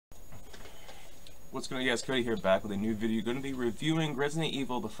What's going on, guys? Cody here, back with a new video. Going to be reviewing Resident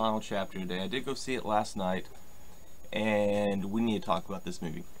Evil, the final chapter today. I did go see it last night, and we need to talk about this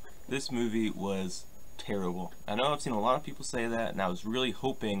movie. This movie was terrible. I know I've seen a lot of people say that, and I was really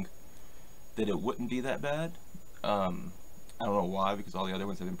hoping that it wouldn't be that bad. I don't know why, because all the other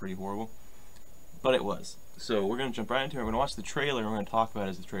ones have been pretty horrible. But it was. So we're going to jump right into it. We're going to watch the trailer, and we're going to talk about it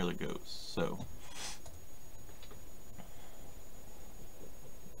as the trailer goes. So...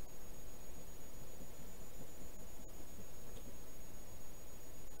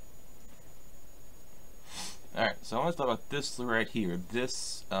 Alright, so I want to talk about this right here.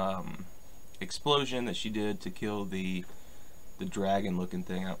 This explosion that she did to kill the dragon looking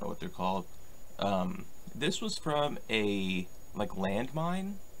thing. I don't know what they're called. This was from a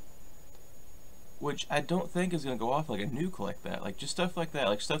landmine, which I don't think is going to go off like a nuke like that. Like just stuff like that,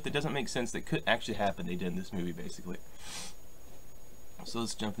 like stuff that doesn't make sense that could actually happen, they did in this movie basically. So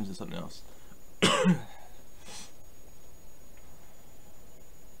let's jump into something else.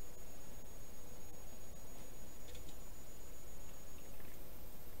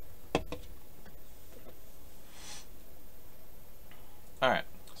 Alright,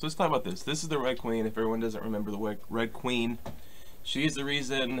 so let's talk about this. This is the Red Queen. If everyone doesn't remember the Red Queen, she's the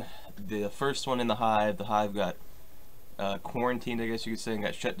reason the first one in the Hive got quarantined, I guess you could say, and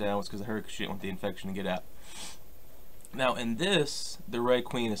got shut down. Was because of her, because she didn't want the infection to get out. Now, in this, the Red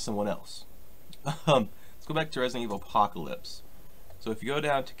Queen is someone else. Let's go back to Resident Evil Apocalypse. So if you go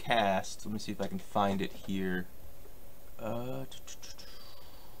down to cast, let me see if I can find it here. What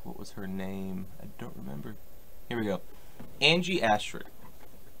was her name? I don't remember. Here we go. Angie Ashford.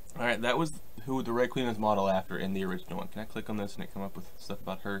 Alright, that was who the Red Queen was modeled after in the original one. Can I click on this and it come up with stuff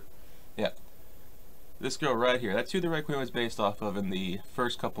about her? Yeah. This girl right here. That's who the Red Queen was based off of in the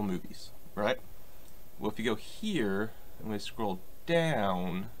first couple movies. Right? Well, if you go here, and we scroll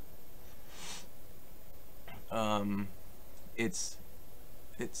down, it's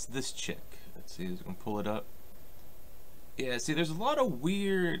this chick. Let's see, is it gonna pull it up? Yeah, see, there's a lot of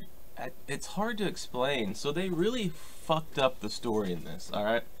weird... It's hard to explain. So they really fucked up the story in this,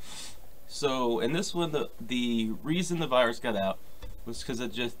 alright? So in this one, the reason the virus got out was because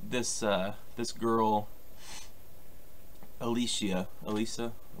of just this this girl, Elisa,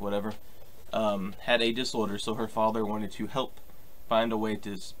 whatever, had a disorder. So her father wanted to help find a way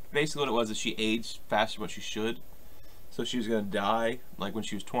to... Basically what it was is she aged faster than what she should. So she was going to die. Like when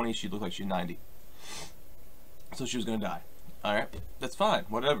she was 20, she looked like she was 90. So she was going to die. Alright, that's fine,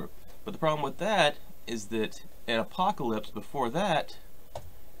 whatever. But the problem with that is that in Apocalypse, before that,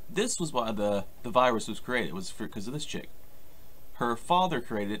 this was why the virus was created. It was because of this chick. Her father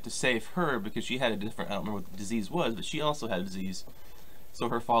created it to save her because she had a different... I don't remember what the disease was, but she also had a disease. So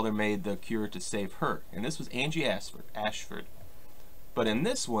her father made the cure to save her. And this was Angie Ashford. But in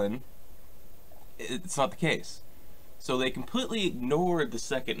this one, it's not the case. So they completely ignored the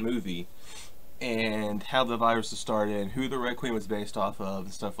second movie and how the virus was started, and who the Red Queen was based off of,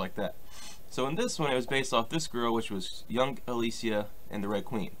 and stuff like that. So in this one, it was based off this girl, which was young Alicia and the Red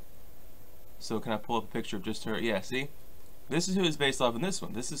Queen. So can I pull up a picture of just her? Yeah, see? This is who it's based off in this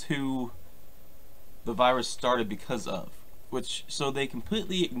one. This is who the virus started because of. So they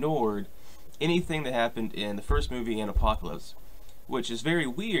completely ignored anything that happened in the first movie and Apocalypse. Which is very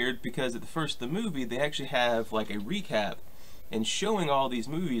weird, because at the movie, they actually have like a recap and showing all these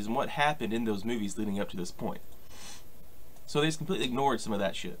movies and what happened in those movies leading up to this point. So they just completely ignored some of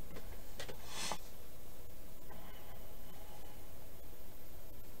that shit.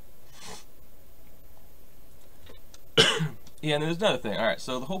 Yeah, and there's another thing. Alright,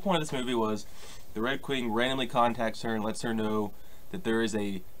 so the whole point of this movie was the Red Queen randomly contacts her and lets her know that there is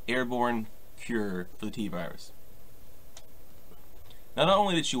a airborne cure for the T-virus. Now, not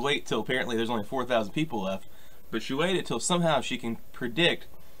only did she wait till apparently there's only 4,000 people left, but she waited till somehow she can predict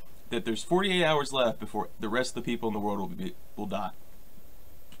that there's 48 hours left before the rest of the people in the world will die.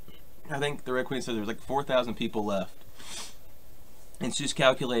 I think the Red Queen said there's like 4,000 people left. And she's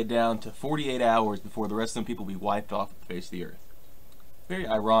calculated down to 48 hours before the rest of them people will be wiped off the face of the earth. Very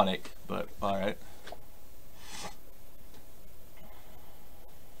ironic, but alright.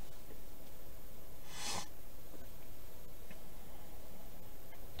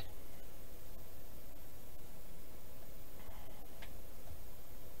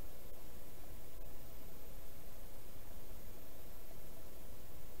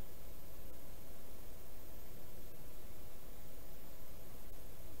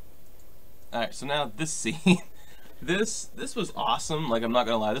 Alright, so now this scene, this was awesome. Like, I'm not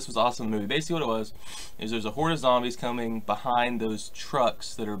gonna lie, this was awesome movie. Basically what it was is there's a horde of zombies coming behind those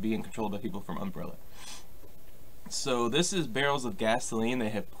trucks that are being controlled by people from Umbrella. So this is barrels of gasoline they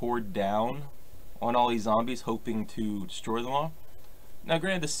have poured down on all these zombies, hoping to destroy them all. Now,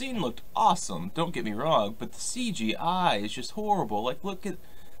 granted, the scene looked awesome, don't get me wrong, but the CGI is just horrible. Like, look at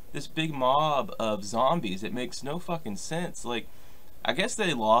this big mob of zombies. It makes no fucking sense. Like, I guess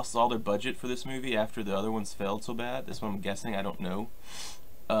they lost all their budget for this movie after the other ones failed so bad. That's what I'm guessing. I don't know.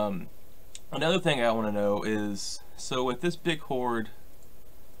 Another thing I want to know is, so with this big horde,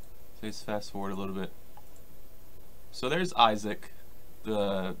 so let's fast forward a little bit. So there's Isaac,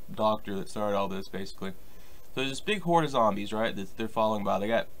 the doctor that started all this, basically. So there's this big horde of zombies, right, that they're following by. They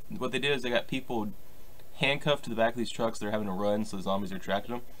got, what they did is they got people handcuffed to the back of these trucks. They're having to run, so the zombies are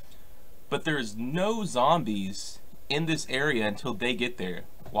tracking them. But there's no zombies in this area until they get there.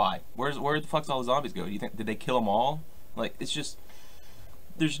 Why? Where the fuck's all the zombies go? Do you think, did they kill them all? Like, it's just,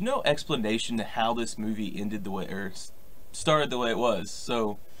 there's no explanation to how this movie ended the way, or started the way it was.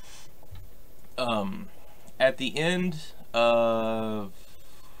 So, at the end of,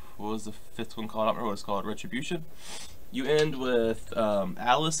 what was the fifth one called? I don't remember what it's called. Retribution. You end with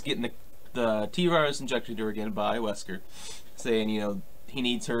Alice getting the T-virus injected to her again by Wesker, saying, you know, he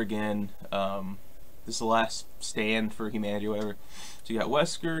needs her again. This is the last stand for humanity or whatever. So you got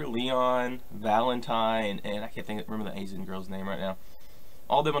Wesker, Leon, Valentine, and I can't remember the Asian girl's name right now.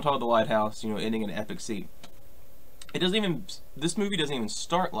 All of them on top of the White House, you know, ending in an epic scene. It doesn't even, this movie doesn't even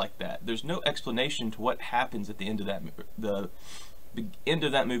start like that. There's no explanation to what happens at the end of that, the end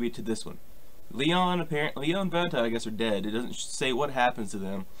of that movie to this one. Leon and Valentine, I guess, are dead. It doesn't say what happens to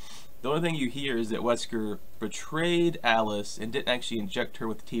them. The only thing you hear is that Wesker betrayed Alice and didn't actually inject her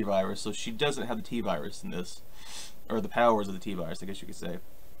with the T-virus, so she doesn't have the T-virus in this, or the powers of the T-virus, I guess you could say.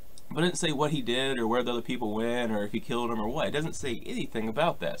 But it didn't say what he did, or where the other people went, or if he killed them, or what. It doesn't say anything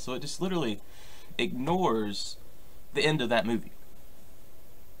about that, so it just literally ignores the end of that movie.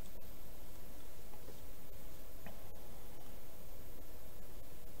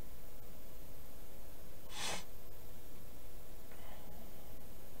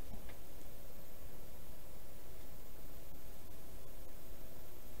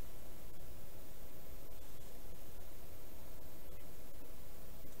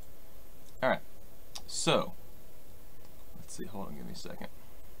 Alright, so, let's see, hold on, give me a second.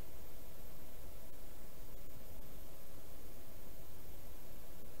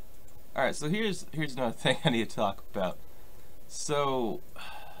 Alright, so here's another thing I need to talk about. So,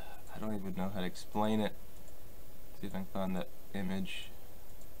 I don't even know how to explain it. See if I can find that image.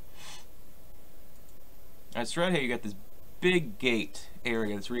 Alright, so right here you got this big gate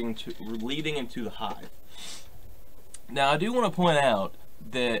area that's leading into the hive. Now, I do want to point out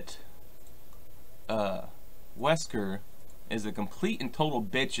that Wesker is a complete and total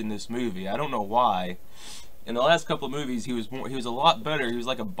bitch in this movie. I don't know why. In the last couple of movies, he was a lot better. He was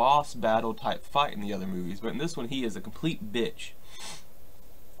like a boss battle type fight in the other movies, but in this one, he is a complete bitch.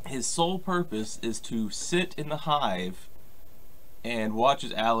 His sole purpose is to sit in the hive and watch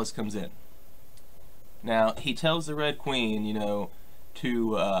as Alice comes in. Now, he tells the Red Queen, you know,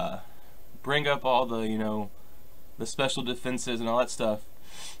 to bring up all the, you know, the special defenses and all that stuff.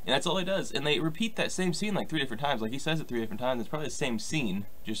 And that's all he does. And they repeat that same scene like 3 different times. Like, he says it 3 different times. It's probably the same scene,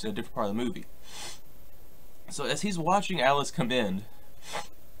 just in a different part of the movie. So as he's watching Alice come in,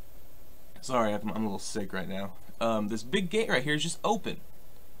 sorry, I'm a little sick right now. This big gate right here is just open.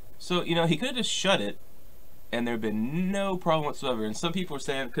 So, you know, he could have just shut it, and there'd been no problem whatsoever. And some people are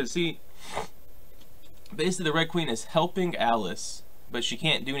saying, because see, basically the Red Queen is helping Alice, but she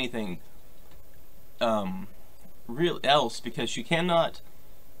can't do anything real else, because she cannot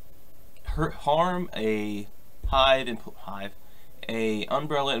harm a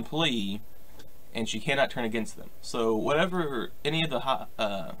Umbrella employee, and she cannot turn against them. So whatever any of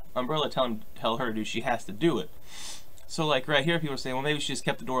the Umbrella tell her to do, she has to do it. So like right here, people are saying, well, maybe she just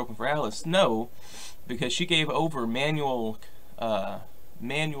kept the door open for Alice. No, because she gave over manual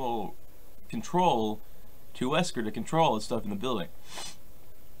control to Wesker to control the stuff in the building.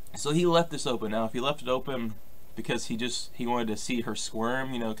 So he left this open. Now, if he left it open because he wanted to see her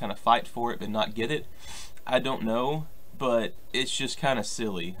squirm, you know, kind of fight for it but not get it, I don't know. But it's just kind of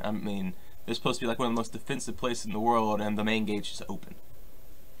silly. I mean, it's supposed to be like one of the most defensive places in the world, and the main gate's just open.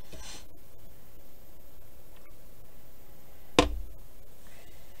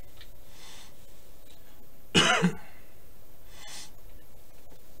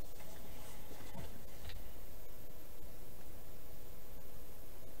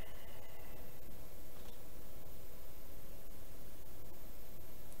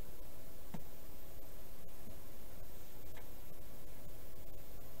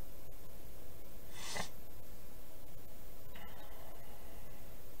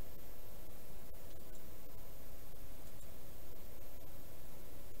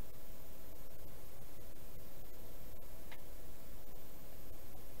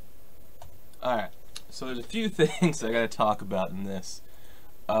 Alright, so there's a few things I gotta talk about in this.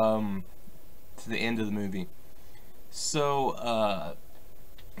 To the end of the movie. So,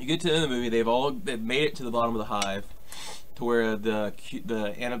 you get to the end of the movie, they've made it to the bottom of the hive, to where the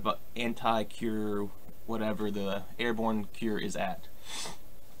anti-cure, whatever, the airborne cure is at.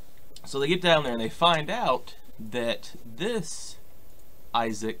 So they get down there and they find out that this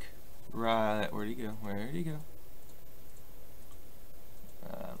Isaac, right, where'd he go? Where'd he go?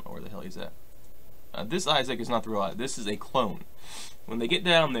 I don't know where the hell he's at. This Isaac is not the real Isaac. This is a clone. When they get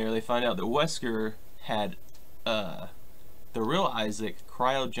down there, they find out that Wesker had the real Isaac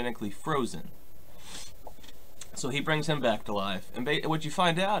cryogenically frozen. So he brings him back to life. And what you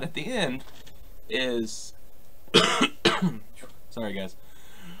find out at the end is... Sorry, guys.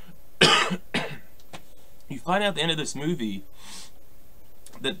 You find out at the end of this movie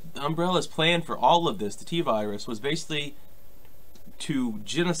that Umbrella's plan for all of this, the T-Virus, was basically to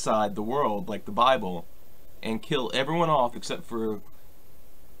genocide the world, like the Bible, and kill everyone off except for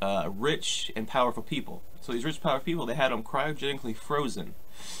rich and powerful people. So these rich, powerful people, they had them cryogenically frozen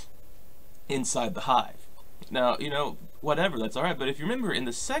inside the hive. Now, you know, whatever, that's alright, but if you remember, in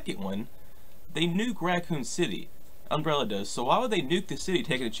the second one, they nuke Raccoon City. Umbrella does. So why would they nuke the city,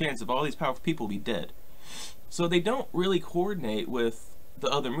 taking a chance of all these powerful people be dead? So they don't really coordinate with the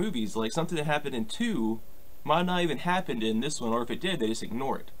other movies. Like, something that happened in 2 might not even happened in this one, or if it did, they just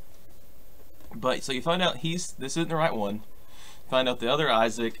ignore it. But, so you find out this isn't the right one. Find out the other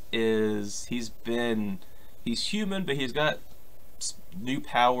Isaac is, he's human, but he's got new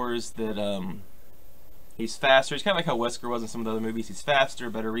powers that, he's faster. He's kind of like how Wesker was in some of the other movies. He's faster,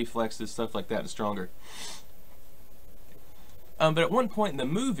 better reflexes, stuff like that, and stronger. But at one point in the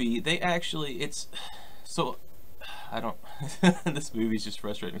movie, they actually, this movie's just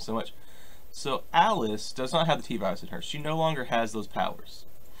frustrating me so much. So Alice does not have the T-Virus in her. She no longer has those powers.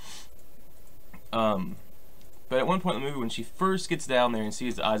 But at one point in the movie, when she first gets down there and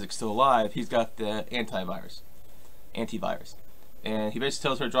sees that Isaac's still alive, he's got the antivirus. And he basically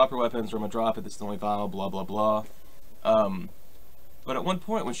tells her to drop her weapons, or I'm gonna drop it, this is the only vial, blah blah blah. But at one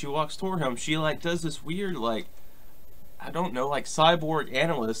point when she walks toward him, she like does this weird, like, I don't know, like cyborg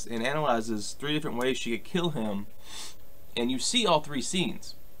analyst, and analyzes 3 different ways she could kill him. And you see all 3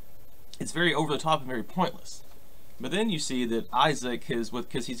 scenes. It's very over the top and very pointless. But then you see that Isaac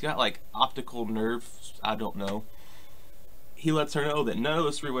because he's got like optical nerves, I don't know. He lets her know that none of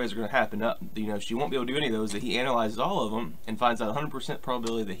those 3 ways are going to happen. You know, she won't be able to do any of those. That he analyzes all of them and finds out 100%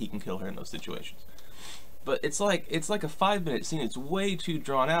 probability that he can kill her in those situations. But it's like a 5-minute scene. It's way too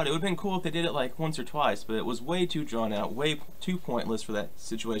drawn out. It would have been cool if they did it like once or twice, but it was way too drawn out, way too pointless for that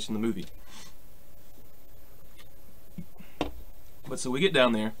situation in the movie. But so we get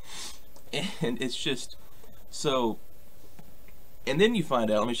down there, and it's just so. And then you find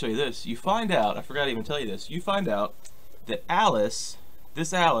out. Let me show you this. You find out. I forgot to even tell you this. You find out that Alice,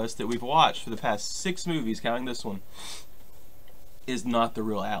 this Alice that we've watched for the past 6 movies, counting this one, is not the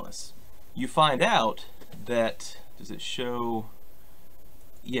real Alice. You find out that, does it show,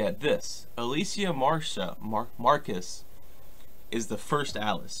 yeah, this, Alicia Marcus is the first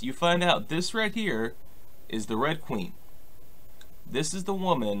Alice. You find out this right here is the Red Queen. This is the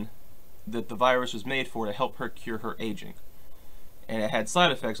woman that the virus was made for to help her cure her aging. And it had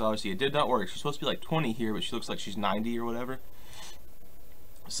side effects, obviously. It did not work. She's supposed to be like 20 here, but she looks like she's 90 or whatever.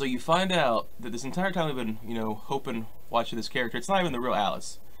 So you find out that this entire time we've been, you know, hoping, watching this character, it's not even the real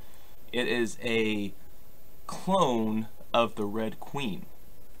Alice. It is a clone of the Red Queen.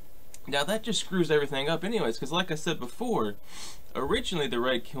 Now that just screws everything up anyways, because like I said before, originally the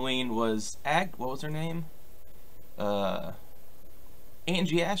Red Queen was, what was her name?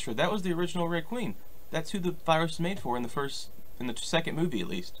 Angie Ashford. That was the original Red Queen. That's who the virus was made for in the second movie at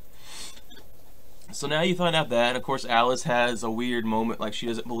least. So now you find out that, and of course Alice has a weird moment, like she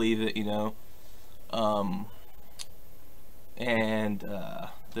doesn't believe it, you know.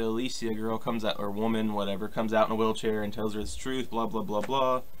 The Alicia girl comes out, or woman, whatever, comes out in a wheelchair and tells her the truth, blah blah blah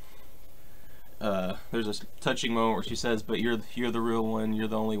blah. There's a touching moment where she says, but you're the real one, you're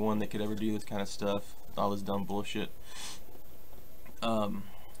the only one that could ever do this kind of stuff, all this dumb bullshit. But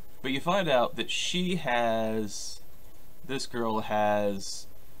you find out that this girl has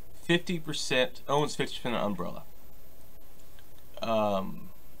 50%, owns 50% of Umbrella.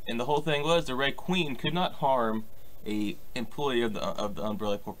 And the whole thing was the Red Queen could not harm a employee of the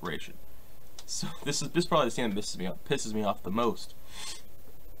Umbrella Corporation. So this is probably the scene that pisses me off the most.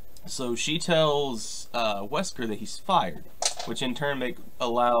 So she tells Wesker that he's fired, which in turn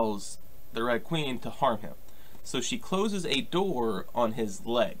allows the Red Queen to harm him. So she closes a door on his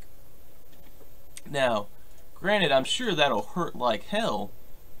leg. Now, granted, I'm sure that'll hurt like hell,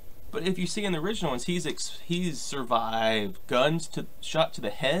 But if you see in the original ones, he's survived shot to the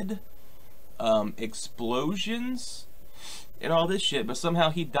head, explosions, and all this shit. But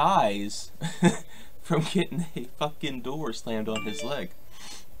somehow he dies from getting a fucking door slammed on his leg.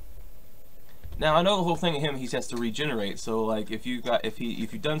 Now I know the whole thing of him, he has to regenerate. So like if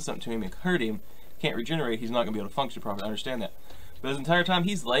you've done something to him and hurt him, can't regenerate, he's not gonna be able to function properly. I understand that. But this entire time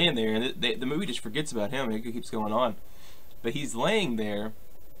he's laying there, and the movie just forgets about him, and it keeps going on. But he's laying there,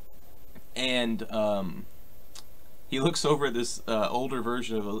 and he looks over at this older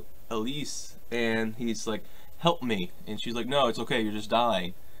version of Elise, and he's like, "Help me," and she's like, "No, it's okay, you're just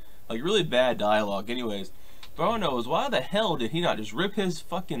dying." Like, really bad dialogue. Anyways, but all I know is, why the hell did he not just rip his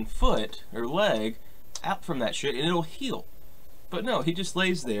fucking foot or leg out from that shit and it'll heal? But no, he just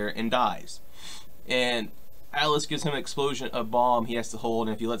lays there and dies. And Alice gives him an explosion, a bomb he has to hold,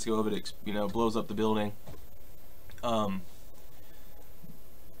 and if he lets go of it, you know, blows up the building.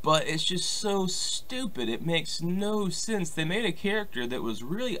 But it's just so stupid. It makes no sense. They made a character that was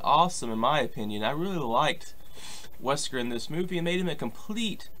really awesome, in my opinion. I really liked Wesker in this movie, and made him a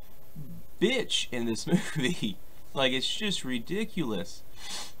complete bitch in this movie. Like, it's just ridiculous.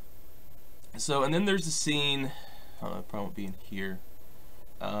 So, and then there's a scene, I don't know, it probably won't be in here.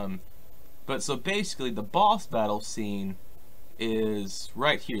 But so basically, the boss battle scene is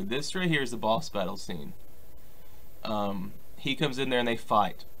right here. This right here is the boss battle scene. He comes in there and they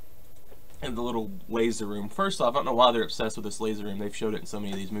fight in the little laser room. First off, I don't know why they're obsessed with this laser room. They've showed it in so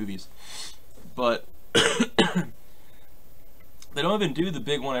many of these movies. But they don't even do the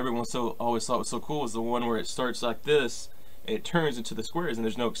big one everyone always thought was so cool, was the one where it starts like this, and it turns into the squares, and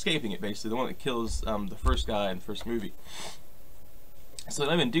there's no escaping it, basically. The one that kills the first guy in the first movie. So they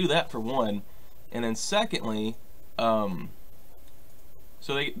don't even do that, for one. And then secondly, so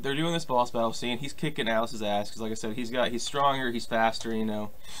they're doing this boss battle scene. He's kicking Alice's ass, because like I said, he's stronger, he's faster, you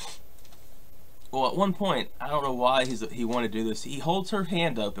know. Well, at one point, I don't know why he wanted to do this. He holds her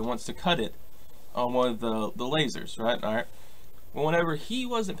hand up and wants to cut it on one of the lasers, right? All right. Well, whenever he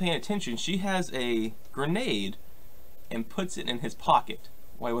wasn't paying attention, she has a grenade and puts it in his pocket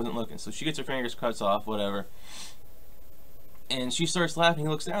while he wasn't looking. So she gets her fingers, cuts off, whatever. And she starts laughing. He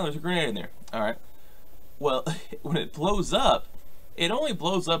looks down, there's a grenade in there. All right. Well, when it blows up, it only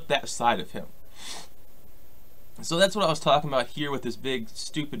blows up that side of him. So that's what I was talking about here with this big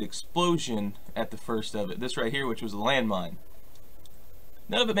stupid explosion at the first of it. This right here, which was a landmine.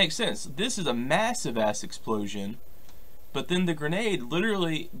 None of it makes sense. This is a massive ass explosion, but then the grenade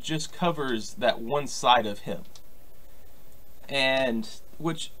literally just covers that one side of him. And,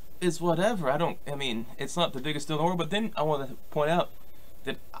 which is whatever. I mean, it's not the biggest deal in the world, but then I want to point out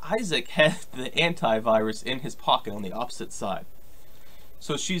that Isaac had the antivirus in his pocket on the opposite side.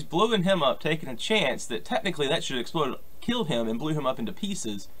 So she's blowing him up, taking a chance that technically that should explode, kill him, and blew him up into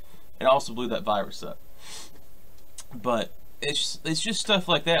pieces, and also blew that virus up. But it's just stuff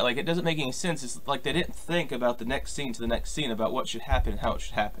like that. Like, it doesn't make any sense. It's like they didn't think about the next scene to the next scene about what should happen and how it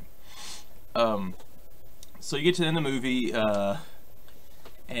should happen. So you get to the end of the movie,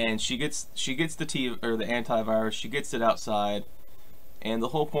 and she gets the the antivirus. She gets it outside, and the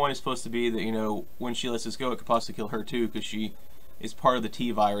whole point is supposed to be that, you know, when she lets this go, it could possibly kill her too, because she is part of the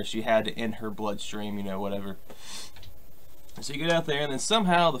T virus. She had it in her bloodstream, you know, whatever. So you get out there, and then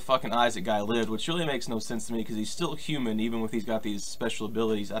somehow the fucking Isaac guy lived, which really makes no sense to me, because he's still human, even if he's got these special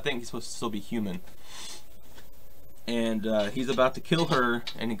abilities. I think he's supposed to still be human. And he's about to kill her,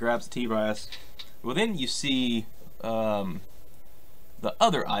 and he grabs the T virus. Well, then you see the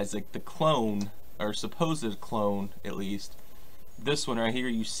other Isaac, the clone, or supposed clone, at least. This one right here,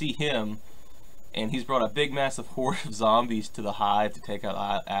 you see him, and he's brought a big massive horde of zombies to the hive to take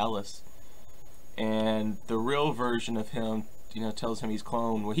out Alice. And the real version of him, you know, tells him he's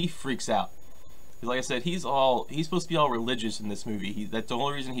cloned. Well, he freaks out. Like I said, he's supposed to be all religious in this movie. That's the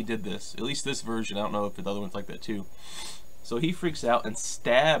only reason he did this. At least this version. I don't know if the other one's like that too. So he freaks out and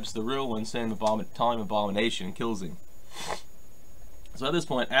stabs the real one, calling him abomination, and kills him. So at this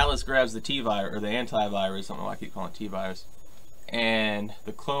point, Alice grabs the T-virus, or the antivirus. I don't know why I keep calling it T-virus. And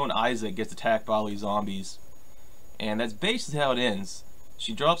the clone Isaac gets attacked by all these zombies. And that's basically how it ends.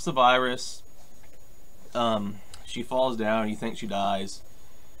 She drops the virus. She falls down. You think she dies.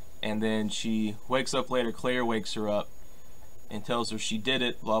 And then she wakes up later. Claire wakes her up and tells her she did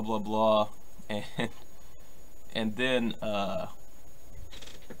it, blah, blah, blah. And then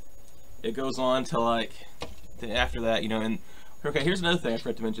it goes on to, like, after that, you know, and okay, here's another thing I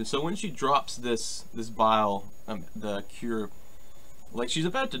forgot to mention. So when she drops this vial, the cure, like, she's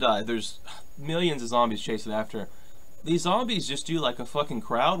about to die. There's millions of zombies chasing after her. These zombies just do like a fucking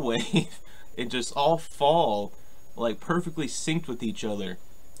crowd wave and just all fall, like, perfectly synced with each other.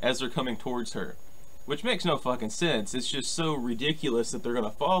 as they're coming towards her, which makes no fucking sense. It's just so ridiculous that they're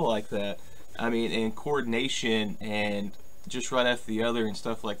gonna fall like that. I mean, in coordination and just right after the other and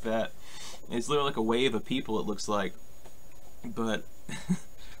stuff like that. It's literally like a wave of people, it looks like. But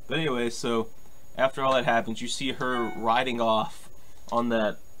but anyway, so after all that happens, you see her riding off on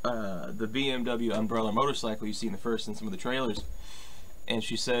that the BMW umbrella motorcycle you see in the first and some of the trailers, and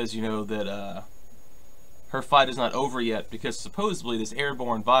she says, you know, that her fight is not over yet, because supposedly this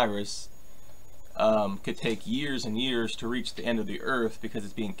airborne virus could take years and years to reach the end of the earth because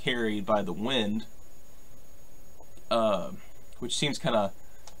it's being carried by the wind, which seems kind of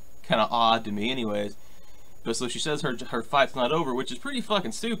odd to me anyways. But so she says her fight's not over, which is pretty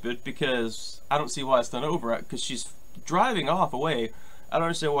fucking stupid, because I don't see why it's not over, because she's driving off away. I don't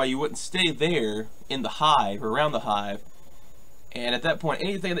understand why you wouldn't stay there in the hive, or around the hive, and at that point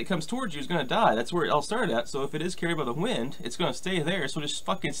anything that comes towards you is going to die. That's where it all started at. So if it is carried by the wind, it's going to stay there, so just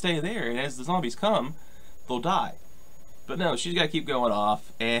fucking stay there, and as the zombies come, they'll die. But no, she's got to keep going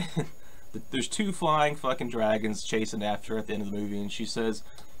off, and there's 2 flying fucking dragons chasing after her at the end of the movie, and she says,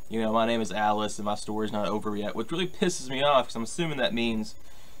 you know, my name is Alice and my story's not over yet, which really pisses me off, because I'm assuming that means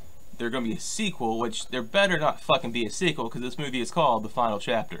there's going to be a sequel, which there better not fucking be a sequel, because this movie is called The Final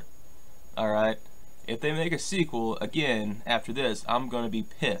Chapter. Alright? If they make a sequel again after this, I'm going to be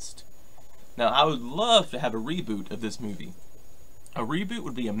pissed. Now, I would love to have a reboot of this movie. A reboot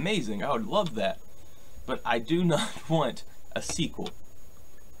would be amazing. I would love that. But I do not want a sequel.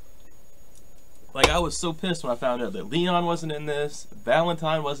 Like, I was so pissed when I found out that Leon wasn't in this,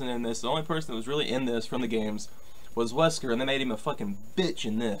 Valentine wasn't in this. The only person that was really in this from the games was Wesker, and they made him a fucking bitch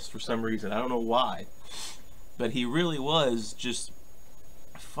in this for some reason. I don't know why. But he really was just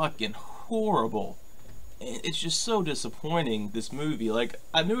fucking horrible. And it's just so disappointing, this movie. Like,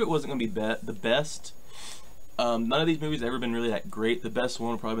 I knew it wasn't going to be the best. None of these movies have ever been really that great. The best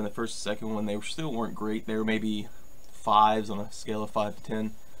one would probably been the first and second one. They still weren't great. They were maybe 5s on a scale of 5 to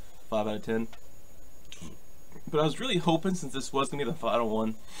 10. 5 out of 10. But I was really hoping, since this was going to be the final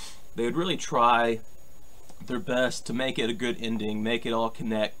one, they would really try their best to make it a good ending, make it all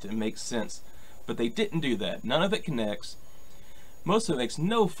connect and make sense. But they didn't do that. None of it connects. Most of it makes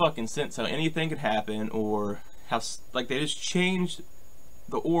no fucking sense how anything could happen, or how, like, they just changed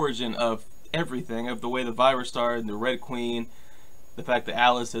the origin of everything, of the way the virus started, the Red Queen, the fact that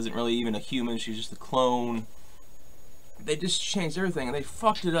Alice isn't really even a human, she's just a clone. They just changed everything, and they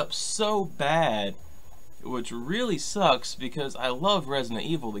fucked it up so bad, which really sucks, because I love Resident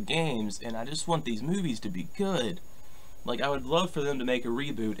Evil, the games, and I just want these movies to be good. Like, I would love for them to make a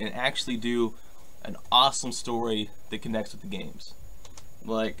reboot and actually do an awesome story that connects with the games.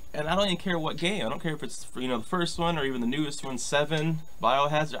 Like, and I don't even care what game. I don't care if it's, you know, the first one or even the newest one, 7,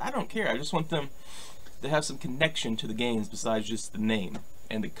 Biohazard. I don't care. I just want them to have some connection to the games besides just the name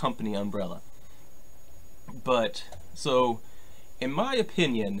and the company umbrella. But, so, in my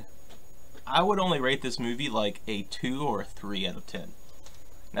opinion, I would only rate this movie like a 2 or a 3 out of 10.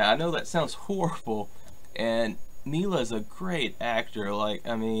 Now, I know that sounds horrible, and Mila's a great actor. Like,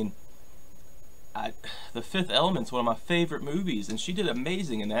 I mean, The Fifth Element's one of my favorite movies, and she did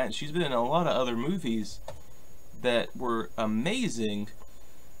amazing in that, and she's been in a lot of other movies that were amazing,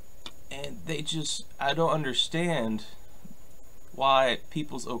 and they just, I don't understand why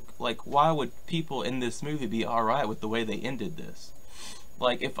why would people in this movie be alright with the way they ended this?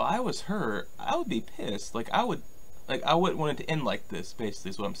 Like, if I was her, I would be pissed. I wouldn't want it to end like this,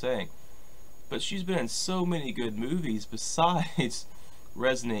 basically, is what I'm saying. But she's been in so many good movies besides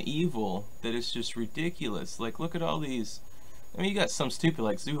Resident Evil that it's just ridiculous. Like, look at all these. I mean, you got some stupid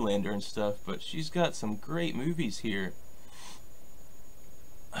like Zoolander and stuff, but she's got some great movies here.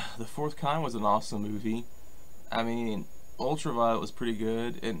 The Fourth Kind was an awesome movie. I mean, Ultraviolet was pretty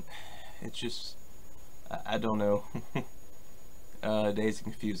good, and it's just, I don't know. Dazed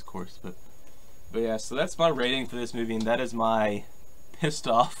and Confused, of course, but yeah, so that's my rating for this movie, and that is my pissed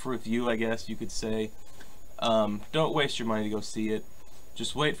off review, I guess you could say. Don't waste your money to go see it.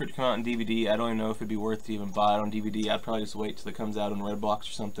 Just wait for it to come out on DVD. I don't even know if it'd be worth to even buy it on DVD. I'd probably just wait till it comes out on Redbox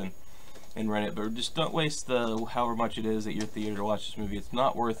or something and rent it. But just don't waste the however much it is at your theater to watch this movie. It's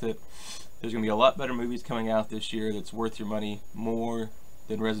not worth it. There's going to be a lot better movies coming out this year that's worth your money more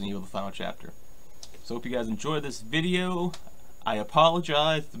than Resident Evil: The Final Chapter. So hope you guys enjoyed this video. I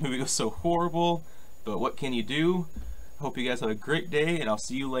apologize. The movie was so horrible, but what can you do? Hope you guys have a great day, and I'll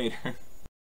see you later.